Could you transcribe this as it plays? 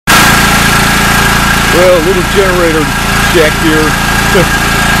Well, a little generator check here.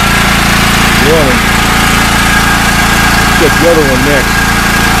 Running. Check the other one next.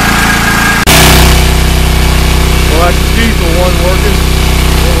 Well, that's the diesel one working.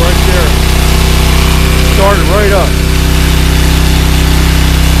 Oh, right there. Started right up.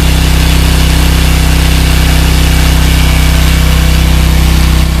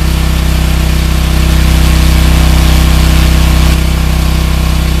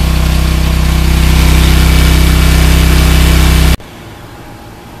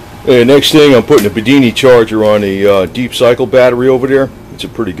 Okay, next thing, I'm putting a Bedini charger on a deep cycle battery over there. It's a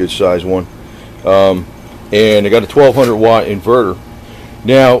pretty good size one. And I got a 1200 watt inverter.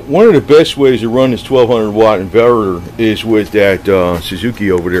 Now, one of the best ways to run this 1200 watt inverter is with that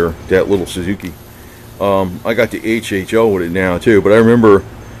Suzuki over there, that little Suzuki. I got the HHO with it now too, but I remember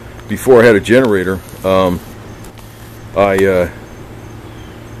before I had a generator, I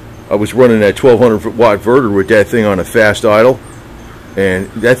was running that 1200 watt inverter with that thing on a fast idle. And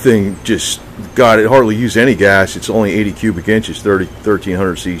that thing just it hardly used any gas. It's only 80 cubic inches,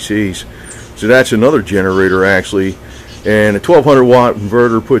 1300 cc's. So that's another generator actually. And a 1200 watt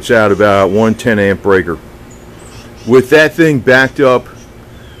inverter puts out about 110 amp breaker. With that thing backed up,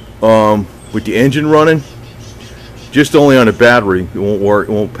 with the engine running, just only on a battery, it won't work.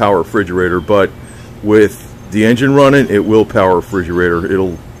 It won't power a refrigerator. But with the engine running, it will power a refrigerator.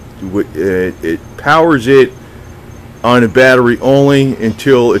 It powers it on a battery only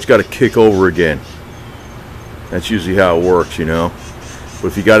until it's got to kick over again. That's usually how it works, you know. But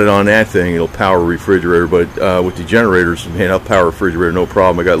if you got it on that thing, it'll power a refrigerator. But with the generators, man, I'll power a refrigerator no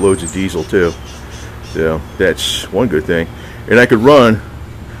problem. I got loads of diesel too, so that's one good thing. And I could run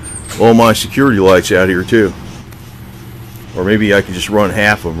all my security lights out here too, or maybe I could just run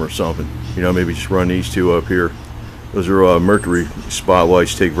half of them or something. You know, maybe just run these two up here. Those are mercury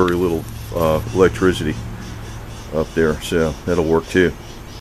spotlights, take very little electricity up there, so that'll work too.